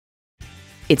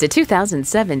It's a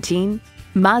 2017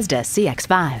 Mazda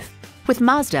CX-5. With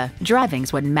Mazda,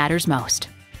 driving's what matters most.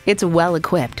 It's well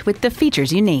equipped with the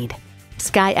features you need.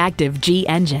 SKYACTIVA G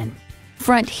engine,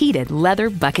 front heated leather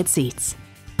bucket seats,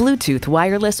 Bluetooth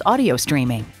wireless audio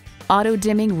streaming, auto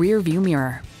dimming rear view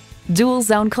mirror, dual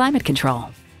zone climate control,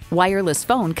 wireless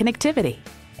phone connectivity,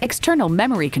 external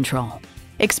memory control,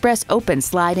 express open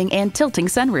sliding and tilting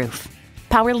sunroof,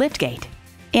 power liftgate,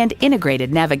 and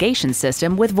integrated navigation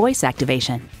system with voice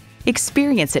activation.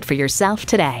 Experience it for yourself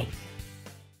today.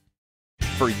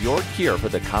 For your cure for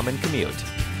the common commute,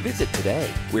 visit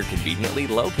today. We're conveniently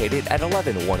located at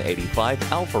 11185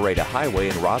 Alpharetta Highway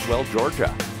in Roswell,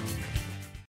 Georgia.